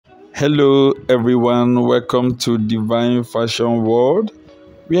Hello everyone, welcome to Divine Fashion World,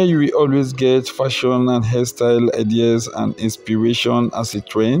 where you will always get fashion and hairstyle ideas and inspiration as a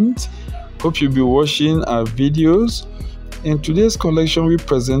trend. Hope you'll be watching our videos. In today's collection, we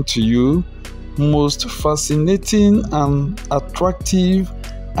present to you most fascinating and attractive,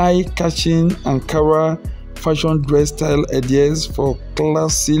 eye-catching Ankara fashion dress style ideas for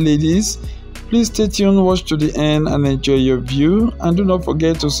classy ladies. Please stay tuned, watch to the end and enjoy your view. And do not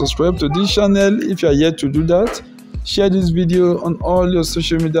forget to subscribe to this channel if you are yet to do that. Share this video on all your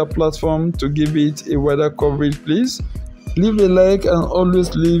social media platforms to give it a wider coverage, please. Leave a like and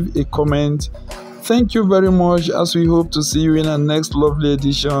always leave a comment. Thank you very much, as we hope to see you in our next lovely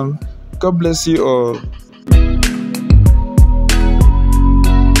edition. God bless you all.